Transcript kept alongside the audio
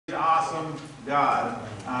awesome God.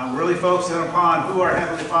 Really focusing upon who our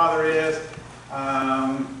Heavenly Father is.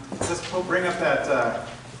 Let's bring up that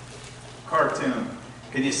cartoon.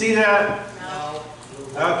 Can you see that? No.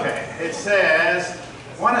 Okay. It says,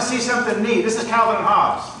 want to see something neat. This is Calvin and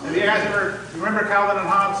Hobbes. Have you guys ever remember Calvin and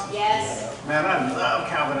Hobbes? Yes. Man, I love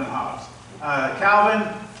Calvin and Hobbes. Calvin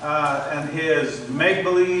and his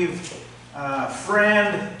make-believe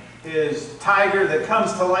friend, his tiger that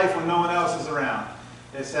comes to life when no one else is around.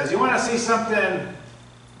 It says, you want to see something,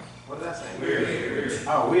 what did that say? Weird.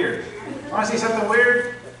 Oh, weird. You want to see something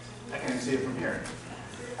weird? I can't even see it from here.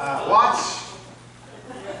 Watch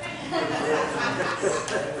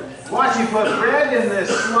you put bread in this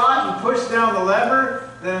slot and push down the lever,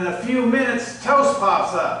 then in a few minutes toast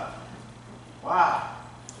pops up. Wow.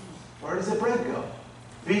 Where does the bread go?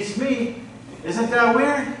 Beats me. Isn't that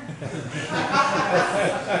weird?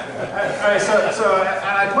 All right, so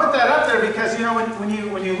and I put that up there because, you know,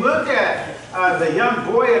 when you look at the young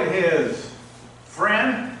boy and his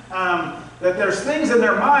friend, that there's things in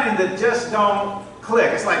their mind that just don't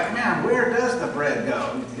click. It's like, man, where does the bread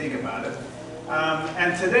go? If you think about it.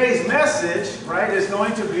 And today's message, right, is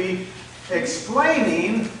going to be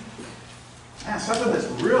explaining something that's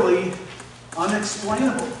really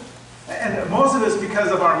unexplainable. And most of it's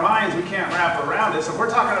because of our minds, we can't wrap around it. So we're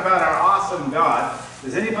talking about our awesome God.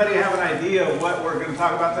 Does anybody have an idea of what we're going to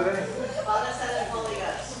talk about today? Father, Son, and Holy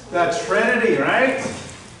Ghost. The Trinity, right?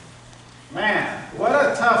 Man, what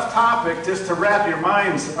a tough topic just to wrap your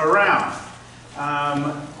minds around.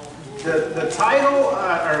 The title,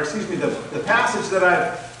 the passage that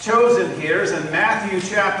I've chosen here is in Matthew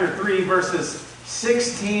chapter 3, verses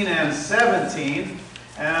 16 and 17.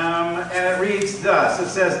 And it reads thus. It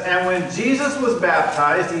says, and when Jesus was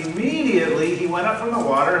baptized, immediately he went up from the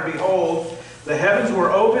water, and behold, the heavens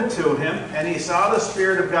were opened to him, and he saw the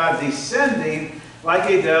Spirit of God descending like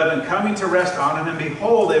a dove and coming to rest on him. And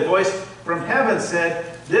behold, a voice from heaven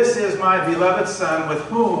said, this is my beloved Son, with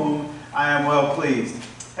whom I am well pleased.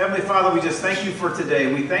 Heavenly Father, we just thank you for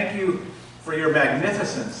today. We thank you for your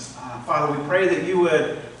magnificence. Father, we pray that you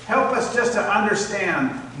would help us just to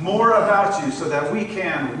understand more about you so that we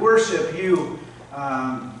can worship you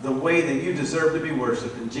the way that you deserve to be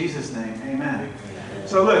worshiped. In Jesus' name, amen.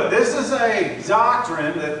 So look, this is a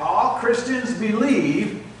doctrine that all Christians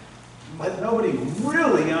believe, but nobody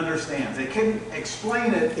really understands. They couldn't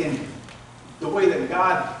explain it in the way that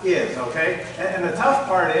God is, okay? And the tough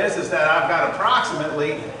part is that I've got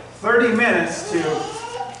approximately 30 minutes to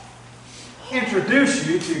introduce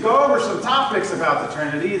you to go over some topics about the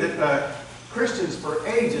Trinity that Christians for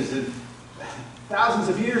ages and thousands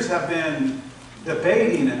of years have been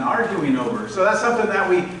debating and arguing over. So that's something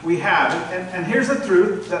that we have. And here's the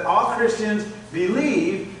truth, that all Christians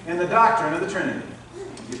believe in the doctrine of the Trinity.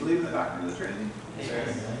 You believe in the doctrine of the Trinity?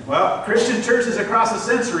 Yes. Well, Christian churches across the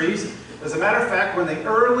centuries, as a matter of fact, when the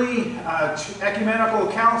early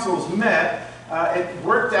ecumenical councils met, it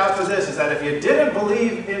worked out to this, is that if you didn't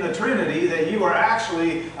believe in the Trinity, that you are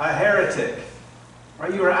actually a heretic.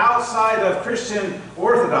 Right? You are outside of Christian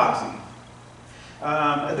orthodoxy.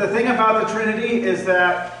 The thing about the Trinity is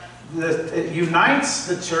that it unites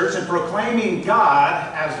the church in proclaiming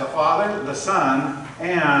God as the Father, the Son,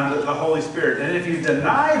 and the Holy Spirit. And if you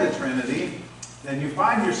deny the Trinity, then you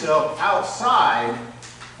find yourself outside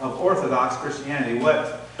of Orthodox Christianity,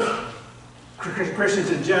 what Christians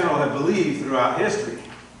in general have believed throughout history.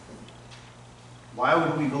 Why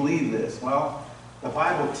would we believe this? Well, the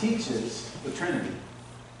Bible teaches the Trinity.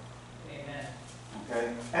 Amen.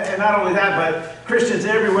 Okay? And not only that, but Christians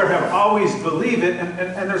everywhere have always believed it,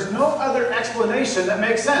 and there's no other explanation that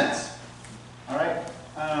makes sense. All right?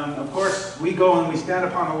 Of course, we go and we stand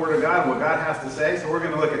upon the Word of God, what God has to say, so we're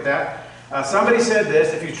going to look at that. Somebody said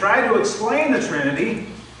this, if you try to explain the Trinity,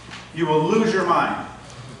 you will lose your mind.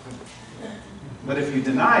 But if you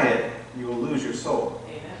deny it, you will lose your soul.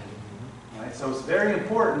 Amen. All right? So it's very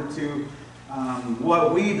important to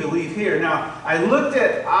what we believe here. Now, I looked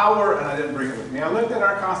at and I didn't bring it with me, I looked at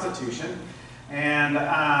our Constitution, and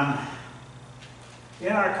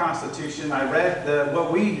in our Constitution, I read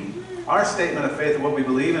our statement of faith of what we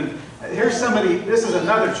believe, and here's somebody, this is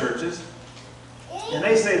another church's, and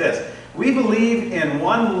they say this: we believe in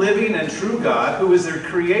one living and true God, who is the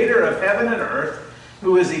creator of heaven and earth,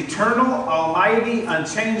 who is eternal, almighty,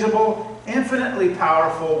 unchangeable, infinitely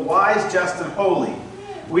powerful, wise, just, and holy.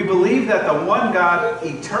 We believe that the one God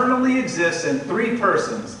eternally exists in three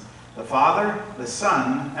persons, the Father, the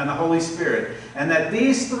Son, and the Holy Spirit, and that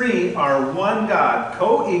these three are one God,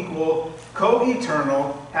 co-equal,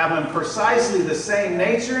 co-eternal, having precisely the same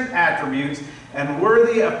nature and attributes, and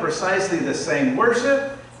worthy of precisely the same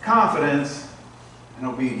worship, confidence, and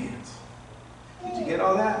obedience. Did you get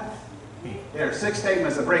all that? There are 6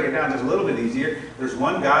 statements that break it down just a little bit easier. There's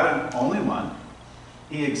one God and only one.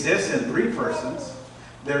 He exists in 3 persons.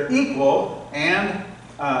 They're equal and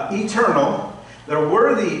eternal. They're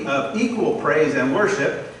worthy of equal praise and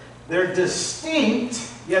worship. They're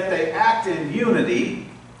distinct, yet they act in unity,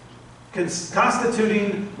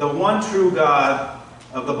 constituting the one true God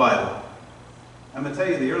of the Bible. I'm going to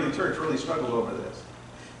tell you, the early church really struggled over this.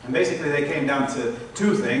 And basically they came down to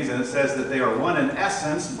 2 things, and it says that they are one in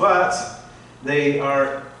essence, but they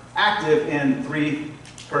are active in 3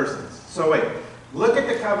 persons. So wait, look at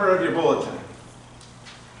the cover of your bulletin.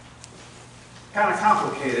 Kind of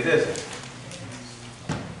complicated, isn't it?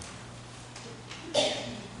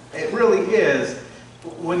 It really is.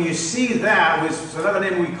 When you see that, so another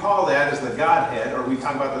name we call that is the Godhead, or we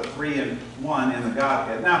talk about the 3 in 1 in the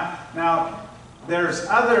Godhead. Now, there's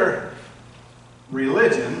other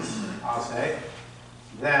religions, I'll say,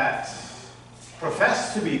 that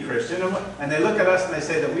profess to be Christian, and they look at us and they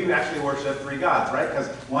say that we actually worship 3 gods, right? Because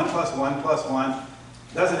 1 plus 1 plus 1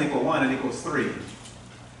 doesn't equal 1, it equals 3.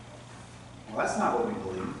 Well, that's not what we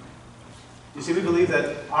believe. You see, we believe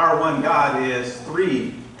that our one God is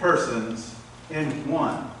 3 persons in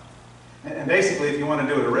 1. And basically, if you want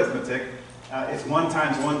to do it arithmetic, it's 1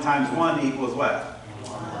 times 1 times 1 equals what?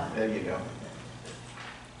 1. There you go.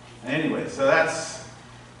 Anyway, so that's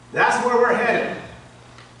where we're headed.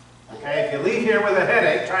 Okay, if you leave here with a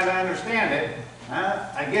headache trying to understand it,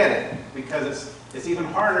 I get it, because it's even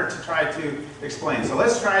harder to try to explain. So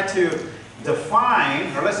let's try to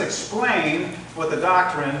define, or let's explain what the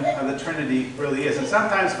doctrine of the Trinity really is. And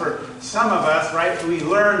sometimes for some of us, right, we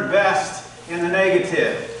learn best in the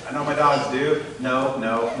negative. I know my dogs do. No,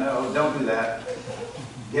 don't do that.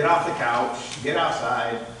 Get off the couch, get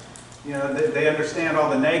outside. You know, they understand all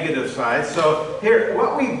the negative sides. So here,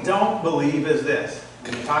 what we don't believe is this.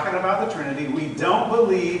 When we're talking about the Trinity, we don't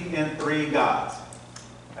believe in 3 gods.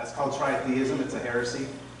 That's called tritheism. It's a heresy.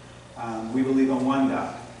 We believe in one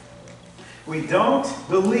God. We don't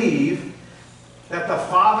believe that the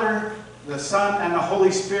Father, the Son, and the Holy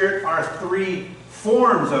Spirit are 3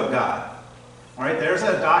 forms of God. All right, there's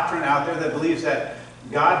a doctrine out there that believes that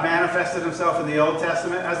God manifested himself in the Old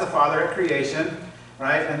Testament as the Father at creation,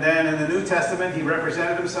 right? And then in the New Testament, he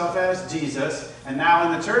represented himself as Jesus. And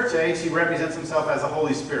now in the church age, he represents himself as the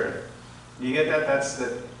Holy Spirit. You get that? That's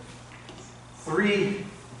the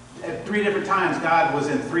at 3 different times, God was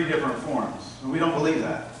in 3 different forms. And we don't believe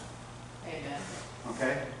that. Amen.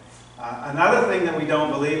 Okay? Another thing that we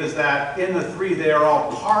don't believe is that in the 3, they are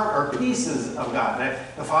all part or pieces of God.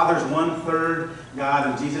 The Father's 1/3 God,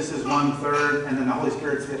 and Jesus is 1/3, and then the Holy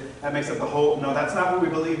Spirit, that makes up the whole. No, that's not what we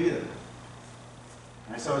believe either.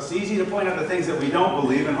 Right, so it's easy to point out the things that we don't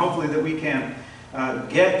believe, and hopefully that we can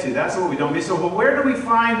get to. That's what we don't believe. So, but where do we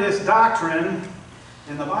find this doctrine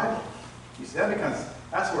in the Bible? You see,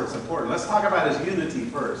 that's where it's important. Let's talk about his unity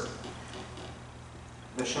first.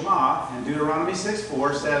 The Shema in Deuteronomy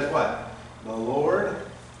 6:4 says what? The Lord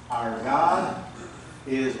our God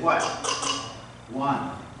is what?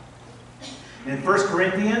 One. In 1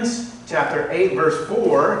 Corinthians chapter 8 verse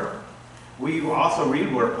 4, we also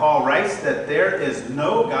read where Paul writes that there is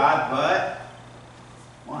no God but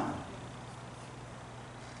one.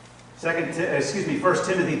 1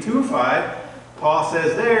 Timothy 2:5, Paul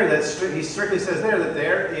says there that he strictly says there that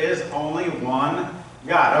there is only one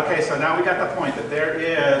God. Okay, so now we got the point that there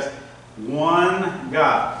is one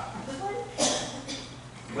God.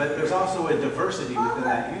 But there's also a diversity within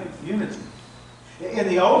that unity. In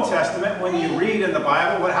the Old Testament, when you read in the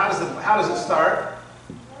Bible, how does it start?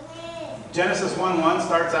 Genesis 1:1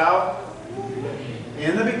 starts out,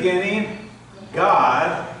 in the beginning,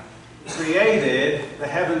 God created the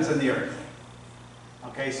heavens and the earth.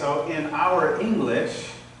 Okay, so in our English,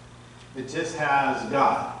 it just has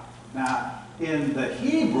God. Now, in the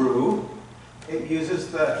Hebrew, it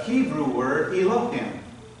uses the Hebrew word Elohim,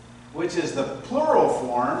 which is the plural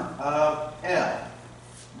form of El,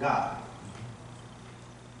 God.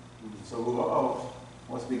 So,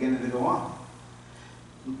 what's beginning to go on?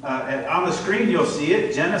 On the screen, you'll see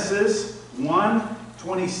it, Genesis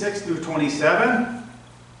 1:26 through 27,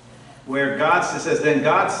 where God says, then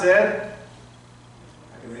God said,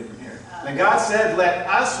 I can read it from here. Then God said, let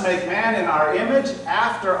us make man in our image,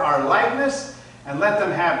 after our likeness, and let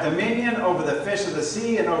them have dominion over the fish of the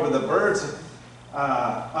sea, and over the birds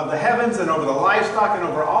of the heavens, and over the livestock, and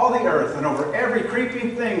over all the earth, and over every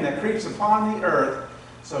creeping thing that creeps upon the earth.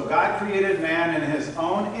 So God created man in his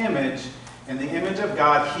own image. In the image of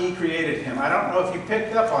God, he created him. I don't know if you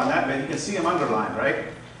picked up on that, but you can see them underlined, right?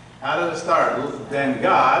 How did it start? Then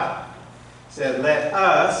God said, let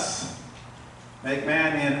us make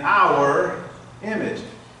man in our image.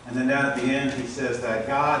 And then down at the end, he says that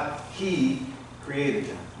God, he created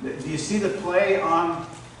them. Do you see the play on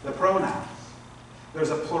the pronouns? There's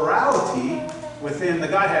a plurality within the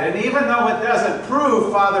Godhead. And even though it doesn't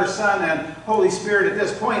prove Father, Son, and Holy Spirit at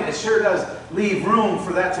this point, it sure does leave room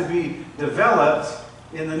for that to be developed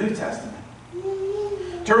in the New Testament.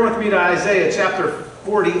 Turn with me to Isaiah chapter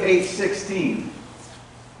 48:16.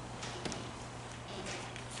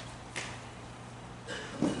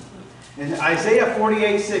 In Isaiah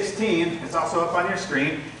 48:16, it's also up on your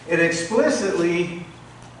screen, it explicitly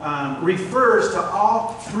refers to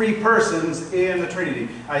all three persons in the Trinity.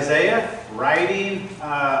 Isaiah, writing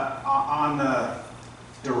on the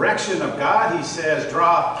direction of God, he says,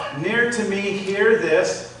 "Draw near to me, hear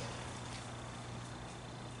this."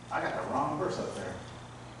 I got the wrong verse up there.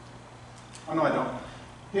 Oh, no, I don't.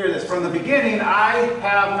 Hear this. "From the beginning, I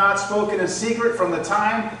have not spoken in secret. From the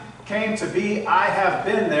time came to be, I have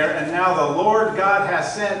been there, and now the Lord God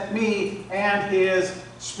has sent me and his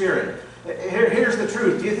Spirit." Here's the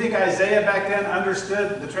truth. Do you think Isaiah back then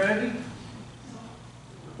understood the Trinity?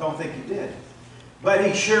 Don't think he did. But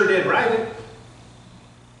he sure did write it.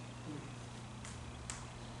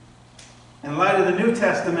 In light of the New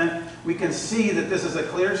Testament, we can see that this is a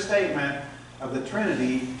clear statement of the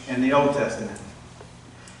Trinity in the Old Testament.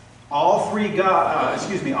 All three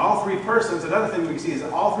persons, another thing we can see is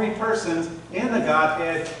that all three persons in the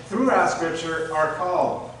Godhead throughout Scripture are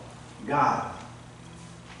called God.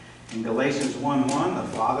 In Galatians 1:1, the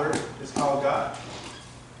Father is called God.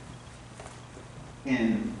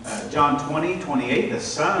 In John 20:28, the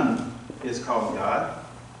Son is called God.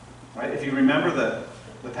 Right? If you remember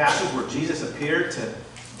the passage where Jesus appeared to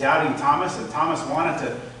doubting Thomas, and Thomas wanted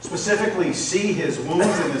to specifically see his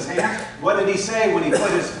wounds in his hands, what did he say when he put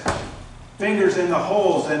his fingers in the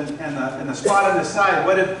holes and the spot on his side?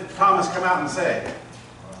 What did Thomas come out and say?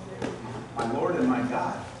 "My Lord and my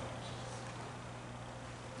God."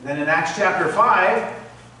 Then in Acts chapter 5,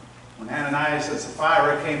 when Ananias and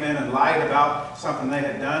Sapphira came in and lied about something they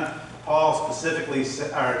had done,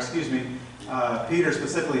 Peter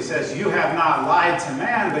specifically says, "You have not lied to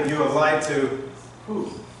man, but you have lied to"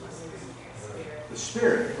 who? The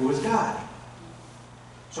Spirit, who is God.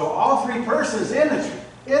 So all three persons in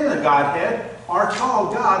the Godhead are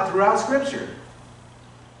called God throughout Scripture.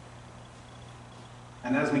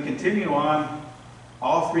 And as we continue on,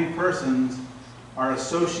 all three persons are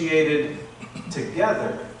associated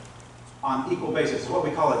together on equal basis. It's what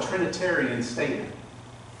we call a Trinitarian statement.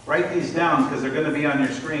 Write these down because they're going to be on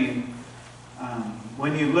your screen.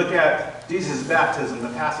 When you look at Jesus' baptism, the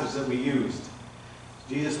passage that we used,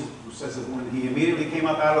 Jesus says that when he immediately came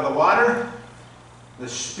up out of the water, the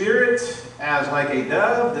Spirit, as like a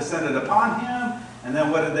dove, descended upon him. And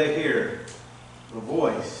then what did they hear? The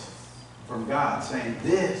voice from God saying,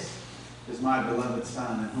 "This is my beloved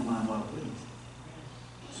Son, in whom I am well pleased."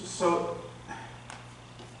 So,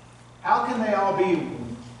 how can they all be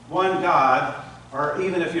one God? Or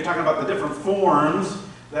even if you're talking about the different forms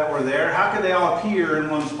that were there, how can they all appear in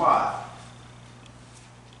one spot?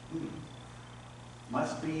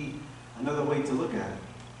 Must be another way to look at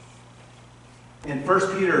it. In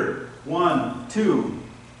 1 Peter 1:2,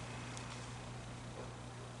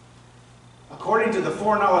 according to the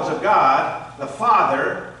foreknowledge of God, the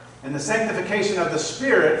Father, and the sanctification of the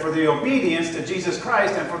Spirit for the obedience to Jesus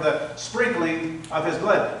Christ and for the sprinkling of his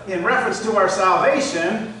blood. In reference to our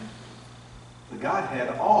salvation, the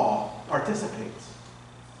Godhead all participates.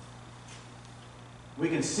 We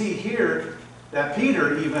can see here that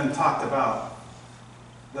Peter even talked about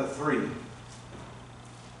the three.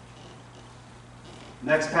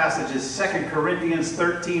 Next passage is 2 Corinthians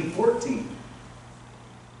 13:14.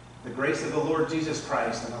 "The grace of the Lord Jesus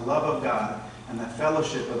Christ and the love of God and the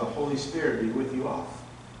fellowship of the Holy Spirit be with you all."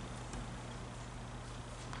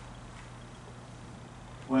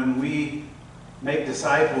 When we make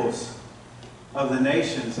disciples of the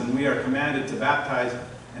nations and we are commanded to baptize,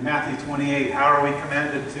 in Matthew 28, how are we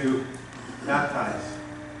commanded to baptize?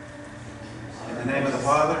 In the name of the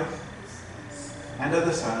Father, and of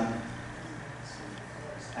the Son,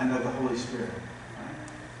 and of the Holy Spirit.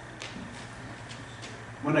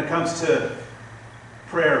 When it comes to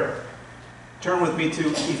prayer, turn with me to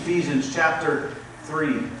Ephesians chapter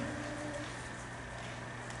 3.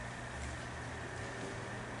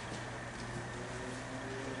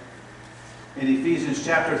 In Ephesians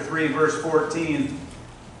chapter 3, verse 14.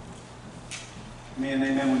 Me and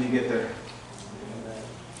amen when you get there.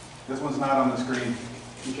 This one's not on the screen.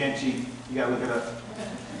 You can't cheat. You got to look it up.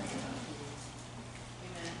 Amen.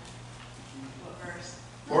 What verse?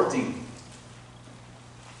 14.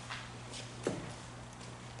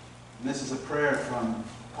 And this is a prayer from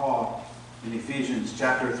Paul. In Ephesians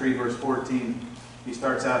chapter 3, verse 14, he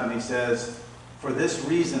starts out and he says, "For this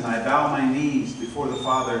reason I bow my knees before the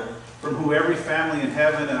Father, from whom every family in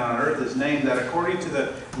heaven and on earth is named, that according to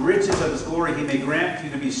the riches of his glory he may grant you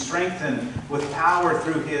to be strengthened with power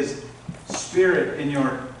through his Spirit in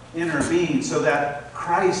your inner being, so that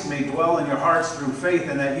Christ may dwell in your hearts through faith,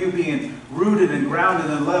 and that you, being rooted and grounded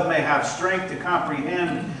in love, may have strength to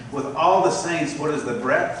comprehend with all the saints what is the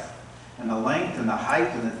breadth and the length and the height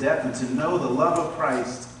and the depth, and to know the love of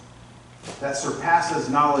Christ that surpasses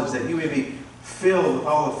knowledge, that you may be filled with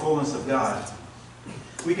all the fullness of God."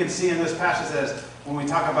 We can see in this passage, as when we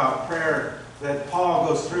talk about prayer, that Paul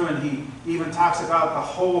goes through and he even talks about the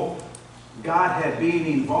whole Godhead being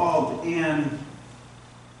involved in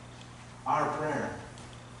our prayer,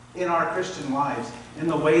 in our Christian lives, in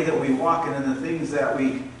the way that we walk and in the things that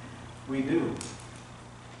we do.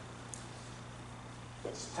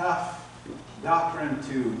 It's tough doctrine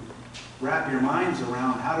to wrap your minds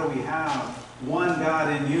around. How do we have one God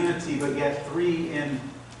in unity, but yet three in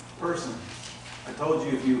person? I told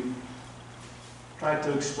you if you tried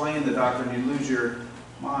to explain the doctrine, you'd lose your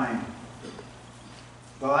mind.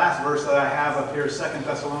 The last verse that I have up here is 2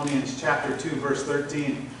 Thessalonians chapter 2, verse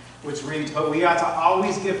 13, which reads, "But we ought to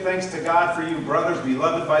always give thanks to God for you, brothers,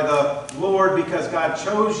 beloved by the Lord, because God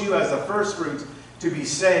chose you as the firstfruits to be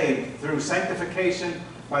saved through sanctification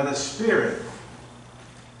by the Spirit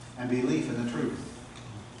and belief in the truth."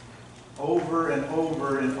 Over and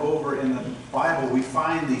over and over in the Bible, we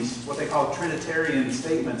find these, what they call Trinitarian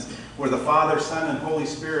statements, where the Father, Son, and Holy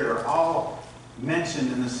Spirit are all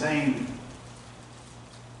mentioned in the same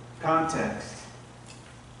context.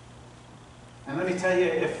 And let me tell you,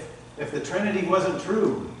 if the Trinity wasn't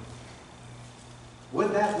true,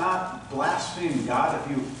 would that not blaspheme God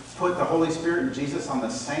if you put the Holy Spirit and Jesus on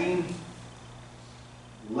the same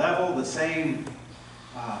level, the same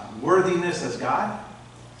worthiness as God?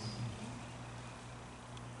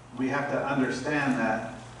 We have to understand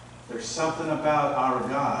that there's something about our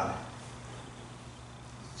God.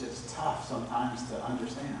 It's just tough sometimes to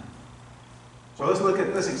understand. So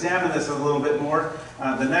let's examine this a little bit more.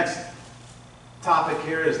 The next topic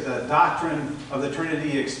here is the doctrine of the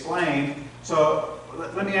Trinity explained. So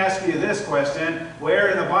let me ask you this question. Where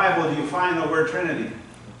in the Bible do you find the word Trinity?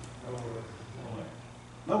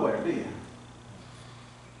 Nowhere, do you?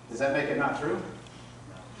 Does that make it not true?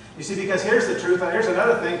 You see, because here's the truth. Here's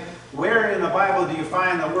another thing. Where in the Bible do you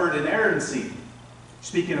find the word inerrancy?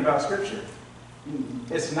 Speaking about Scripture.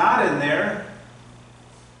 It's not in there,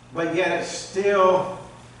 but yet it's still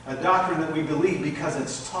a doctrine that we believe because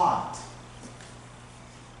it's taught.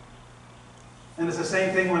 And it's the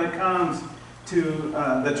same thing when it comes to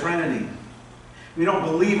the Trinity. We don't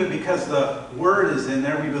believe it because the Word is in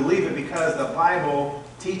there. We believe it because the Bible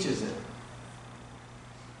teaches it.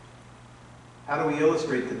 How do we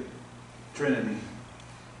illustrate the Trinity?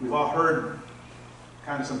 We've all heard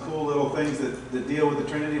kind of some cool little things that deal with the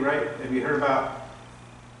Trinity, right? Have you heard about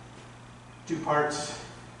 2 parts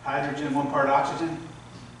hydrogen, 1 part oxygen?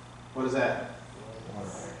 What is that?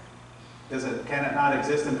 Can it not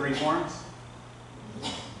exist in 3 forms?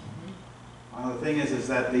 Well, the thing is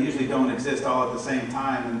that they usually don't exist all at the same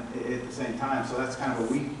time, so that's kind of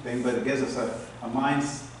a weak thing, but it gives us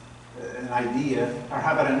an idea. Or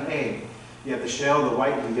how about an egg? You have the shell, the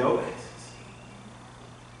white, and the yolk.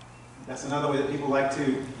 That's another way that people like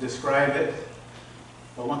to describe it.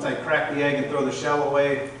 But once I crack the egg and throw the shell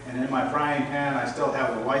away, and in my frying pan I still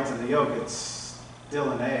have the whites and the yolk, it's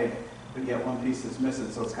still an egg, but yet one piece is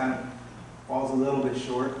missing, so it's kind of falls a little bit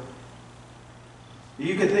short.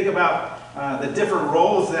 You can think about the different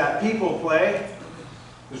roles that people play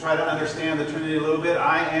to try to understand the Trinity a little bit.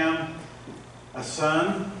 I am a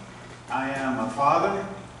son, I am a father,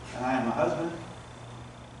 and I am a husband.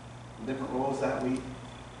 The different roles that we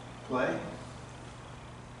play.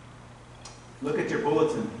 Look at your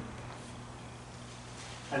bulletin.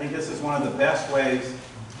 I think this is one of the best ways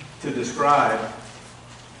to describe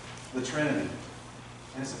the Trinity.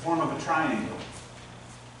 And it's a form of a triangle.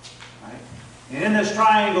 Right? And in this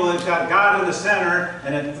triangle, it's got God in the center,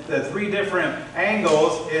 and at the 3 different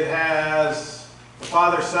angles, it has the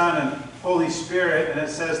Father, Son, and Holy Spirit. And it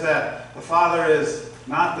says that the Father is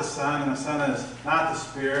not the Son, and the Son is not the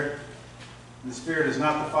Spirit. And the Spirit is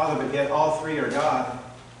not the Father, but yet all 3 are God.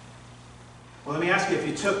 Well, let me ask you, if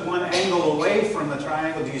you took one angle away from the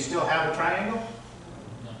triangle, do you still have a triangle?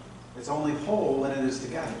 No. It's only whole when it is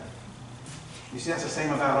together. You see, that's the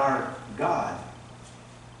same about our God.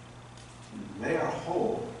 They are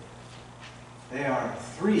whole. They are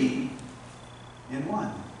 3 in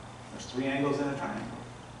 1. There's 3 angles in a triangle.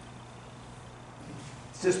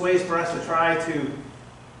 It's just ways for us to try to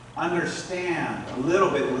understand a little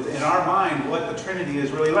bit in our mind what the Trinity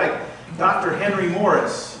is really like. Dr. Henry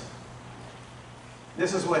Morris,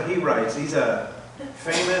 this is what he writes. He's a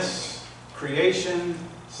famous creation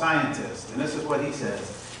scientist, and this is what he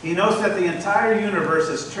says. He notes that the entire universe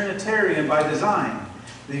is Trinitarian by design.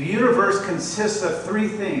 The universe consists of three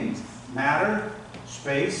things: matter,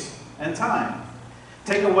 space, and time.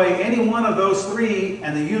 Take away any one of those three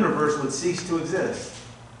and the universe would cease to exist.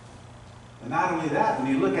 And not only that, when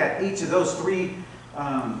you look at each of those three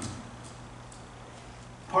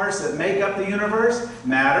parts that make up the universe,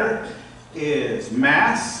 matter is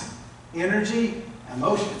mass, energy, and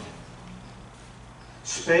motion.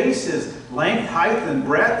 Space is length, height, and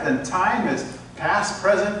breadth, and time is past,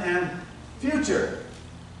 present, and future.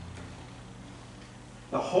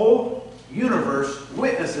 The whole universe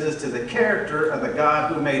witnesses to the character of the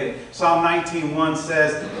God who made it. Psalm 19:1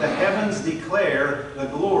 says, "The heavens declare the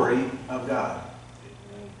glory of God."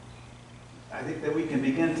 I think that we can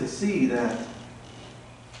begin to see that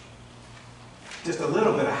just a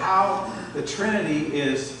little bit of how the Trinity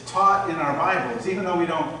is taught in our Bibles, even though we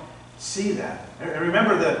don't see that. And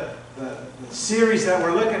remember, the series that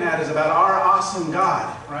we're looking at is about our awesome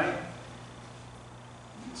God, right?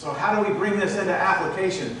 So how do we bring this into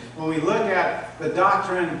application? When we look at the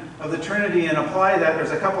doctrine of the Trinity and apply that, there's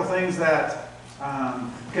a couple things that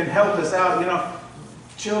can help us out. You know,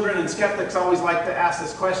 children and skeptics always like to ask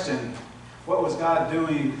this question: what was God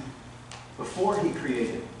doing before He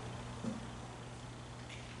created?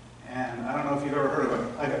 And I don't know if you've ever heard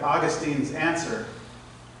of Augustine's answer.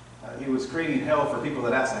 He was creating hell for people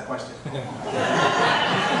that ask that question.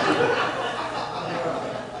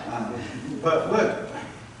 But look,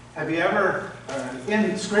 have you ever,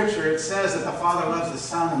 in Scripture it says that the Father loves the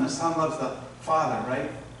Son and the Son loves the Father, right?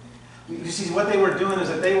 You see, what they were doing is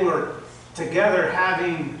that they were together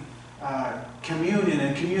having communion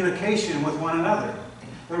and communication with one another.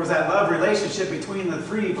 There was that love relationship between the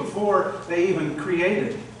three before they even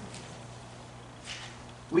created.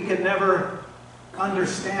 We could never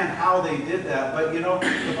understand how they did that, but you know,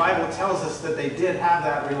 the Bible tells us that they did have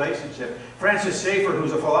that relationship. Francis Schaeffer,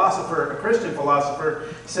 who's a philosopher, a Christian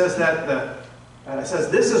philosopher, says that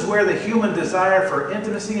this is where the human desire for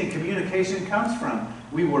intimacy and communication comes from.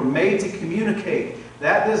 We were made to communicate.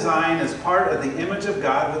 That design is part of the image of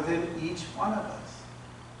God within each one of us.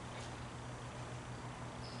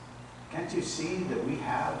 Can't you see that we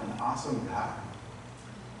have an awesome God?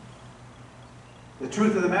 The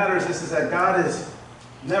truth of the matter is this, is that God is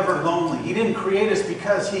never lonely. He didn't create us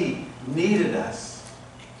because He needed us.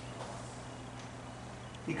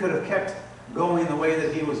 He could have kept going the way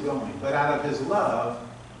that He was going, but out of His love,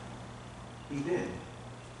 He did.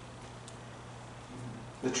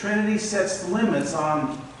 The Trinity sets limits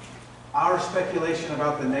on our speculation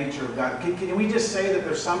about the nature of God. Can we just say that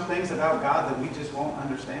there's some things about God that we just won't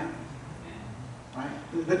understand?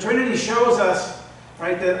 Right? The Trinity shows us,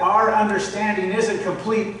 right, that our understanding isn't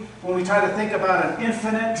complete when we try to think about an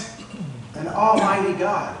infinite and almighty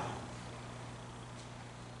God.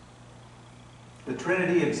 The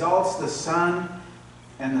Trinity exalts the Son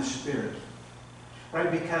and the Spirit.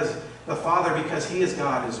 Right? Because the Father, because He is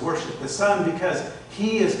God, is worshipped. The Son, because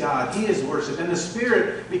He is God, He is worshipped. And the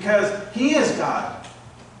Spirit, because He is God,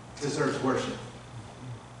 deserves worship.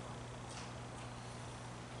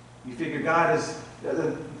 You figure God is...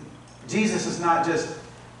 Jesus is not just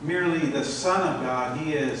merely the Son of God.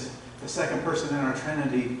 He is the second person in our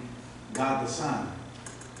Trinity, God the Son.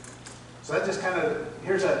 So that just kind of,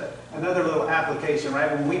 here's another little application,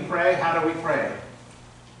 right? When we pray, how do we pray?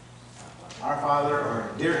 Our Father,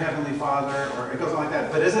 or Dear Heavenly Father, or it goes on like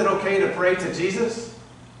that. But is it okay to pray to Jesus?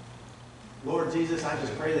 Lord Jesus, I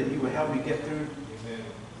just pray that You would help me get through. Amen.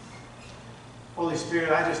 Holy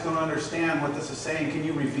Spirit, I just don't understand what this is saying. Can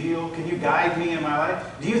You reveal? Can You guide me in my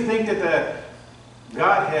life? Do you think that the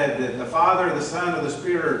Godhead, that the Father, the Son, or the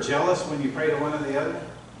Spirit are jealous when you pray to one or the other?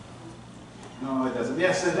 No, it doesn't.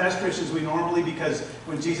 Yes, as Christians, we normally, because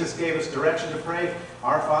when Jesus gave us direction to pray,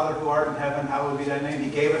 Our Father who art in heaven, hallowed be Thy name, He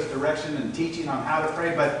gave us direction and teaching on how to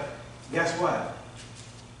pray. But guess what?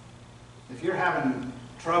 If you're having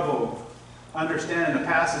trouble understanding a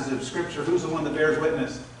passage of Scripture, who's the one that bears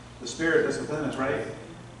witness? The Spirit that's within us, right?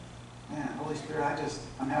 Man, Holy Spirit,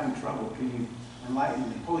 I'm having trouble. Can You enlighten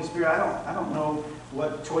me? Holy Spirit, I don't know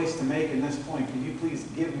what choice to make in this point. Can You please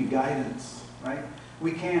give me guidance? Right?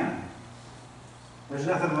 We can. There's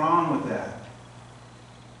nothing wrong with that.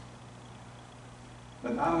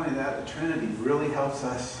 But not only that, the Trinity really helps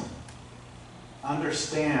us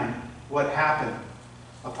understand what happened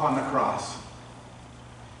upon the cross.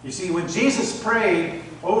 You see, when Jesus prayed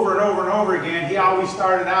over and over and over again, He always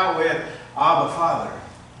started out with, Abba, Father.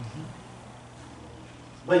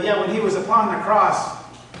 But yet when he was upon the cross,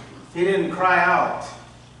 he didn't cry out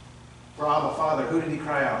for Abba Father. Who did he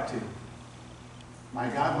cry out to? My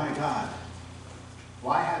God,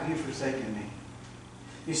 why have you forsaken me?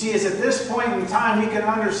 You see, it's at this point in time we can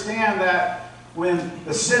understand that when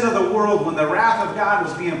the sin of the world, when the wrath of God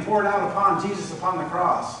was being poured out upon Jesus upon the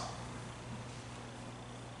cross,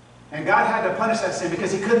 and God had to punish that sin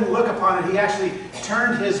because he couldn't look upon it, he actually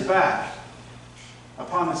turned his back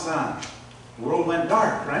upon the Son. The world went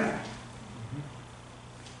dark, right?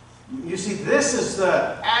 You see, this is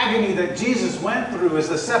the agony that Jesus went through, is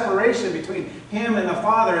the separation between him and the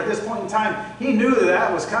Father. At this point in time, he knew that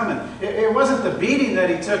that was coming. It wasn't the beating that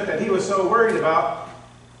he took that he was so worried about.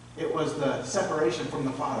 It was the separation from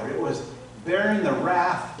the Father. It was bearing the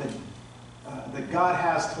wrath that God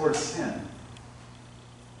has towards sin.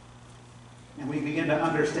 And we begin to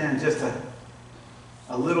understand just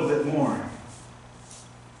a little bit more.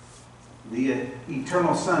 The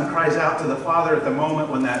eternal Son cries out to the Father at the moment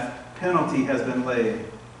when that penalty has been laid.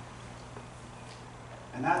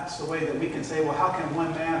 And that's the way that we can say, well, how can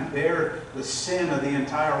one man bear the sin of the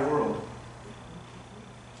entire world?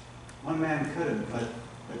 One man couldn't, but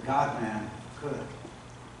the God-man could.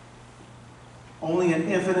 Only an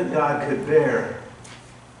infinite God could bear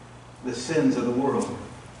the sins of the world.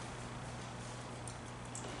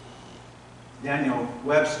 Daniel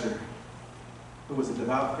Webster, who was a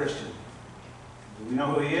devout Christian. Do we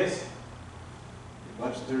know who he is?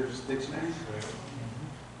 Webster's Dictionary?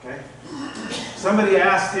 Okay. Somebody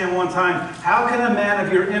asked him one time, how can a man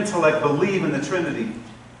of your intellect believe in the Trinity?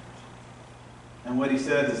 And what he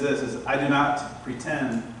said is this, is I do not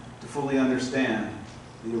pretend to fully understand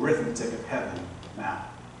the arithmetic of heaven now.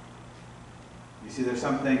 You see, there's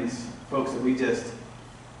some things, folks, that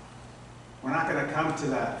we're not going to come to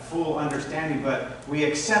that full understanding, but we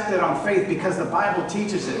accept it on faith because the Bible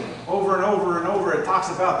teaches it over and over and over. It talks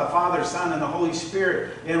about the Father, Son, and the Holy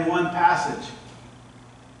Spirit in one passage.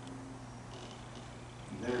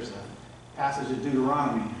 There's a passage of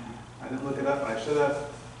Deuteronomy. I didn't look it up, but I should have.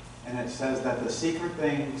 And it says that the secret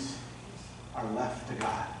things are left to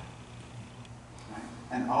God. Right?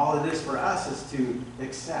 And all it is for us is to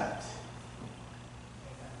accept.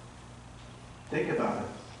 Think about it.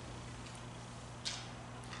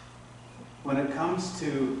 When it comes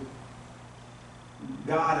to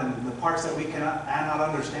God and the parts that we cannot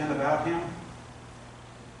understand about him,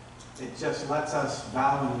 it just lets us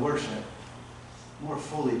bow and worship more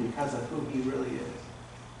fully because of who he really is.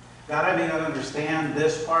 God, I may not understand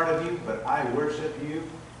this part of you, but I worship you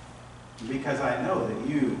because I know that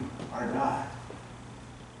you are God.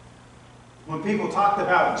 When people talked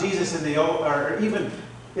about Jesus in the old, or even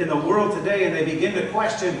in the world today, and they begin to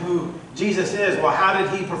question who Jesus is, well, how did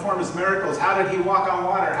he perform his miracles? How did he walk on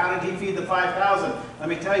water? How did he feed the 5,000? Let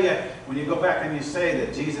me tell you, when you go back and you say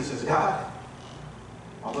that Jesus is God,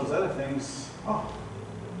 all those other things,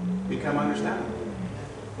 become understandable.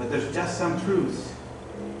 But there's just some truths.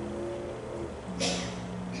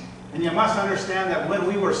 And you must understand that when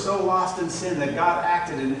we were so lost in sin, that God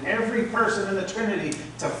acted in every person in the Trinity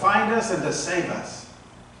to find us and to save us.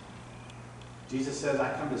 Jesus says,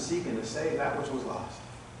 I come to seek and to save that which was lost.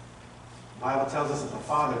 The Bible tells us that the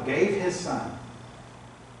Father gave his Son.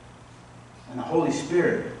 And the Holy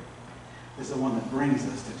Spirit is the one that brings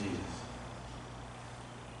us to Jesus.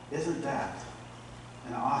 Isn't that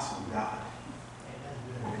an awesome God?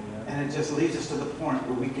 And it just leads us to the point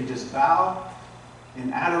where we can just bow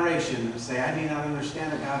in adoration and say, I may not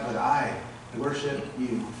understand it, God, but I worship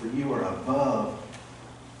you, for you are above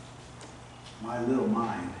my little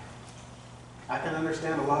mind. I can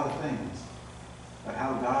understand a lot of things, but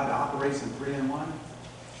how God operates in 3 in 1,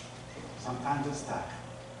 sometimes it's tough.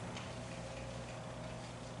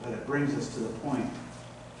 But it brings us to the point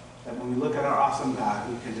that when we look at our awesome God,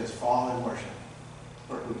 we can just fall in worship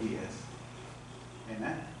for who he is.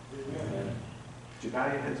 Amen? Amen. Would you bow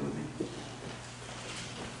your heads with me?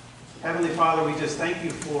 Heavenly Father, we just thank you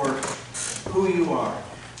for who you are.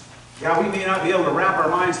 God, we may not be able to wrap our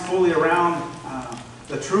minds fully around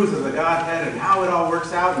the truth of the Godhead and how it all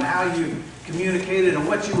works out and how you communicated and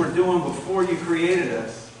what you were doing before you created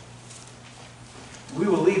us. We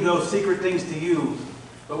will leave those secret things to you,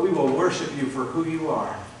 but we will worship you for who you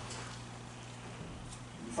are.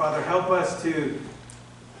 Father, help us to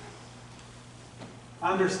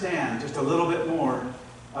understand just a little bit more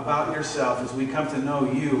about yourself as we come to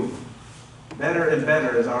know you better and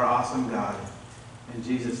better as our awesome God. In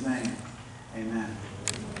Jesus' name, amen.